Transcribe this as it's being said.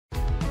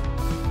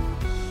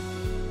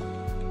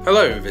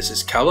Hello, this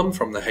is Callum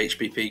from the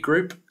HBP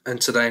Group,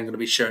 and today I'm going to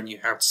be showing you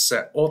how to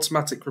set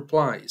automatic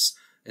replies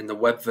in the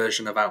web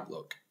version of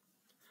Outlook.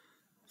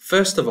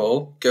 First of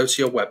all, go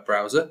to your web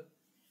browser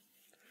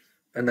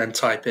and then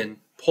type in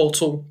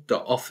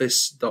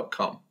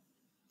portal.office.com.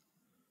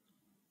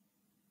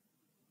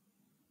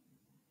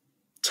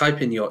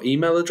 Type in your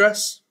email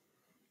address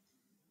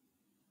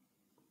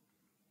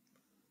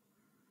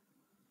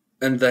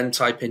and then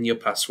type in your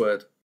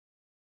password.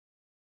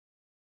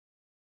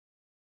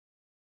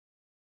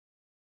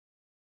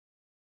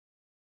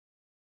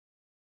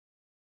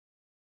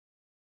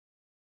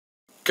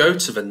 Go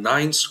to the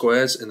 9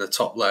 squares in the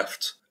top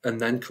left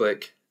and then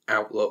click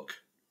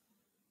Outlook.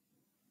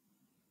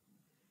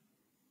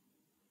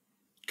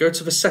 Go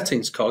to the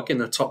settings cog in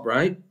the top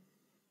right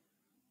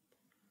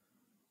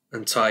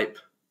and type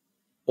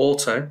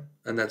Auto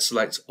and then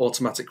select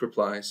Automatic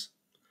Replies.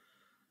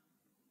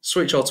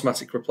 Switch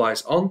Automatic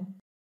Replies on.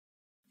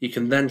 You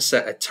can then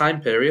set a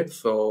time period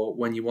for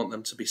when you want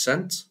them to be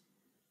sent.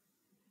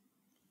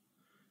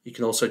 You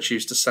can also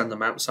choose to send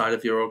them outside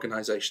of your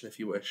organization if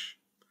you wish.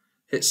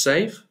 Hit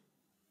save.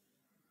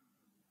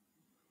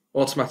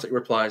 Automatic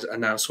replies are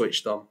now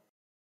switched on.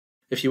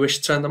 If you wish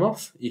to turn them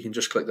off, you can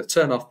just click the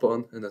turn off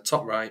button in the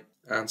top right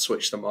and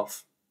switch them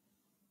off.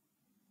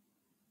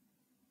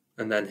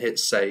 And then hit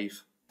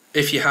save.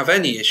 If you have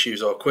any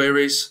issues or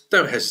queries,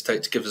 don't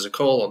hesitate to give us a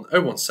call on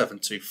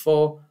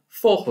 01724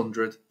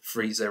 400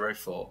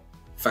 304.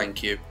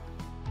 Thank you.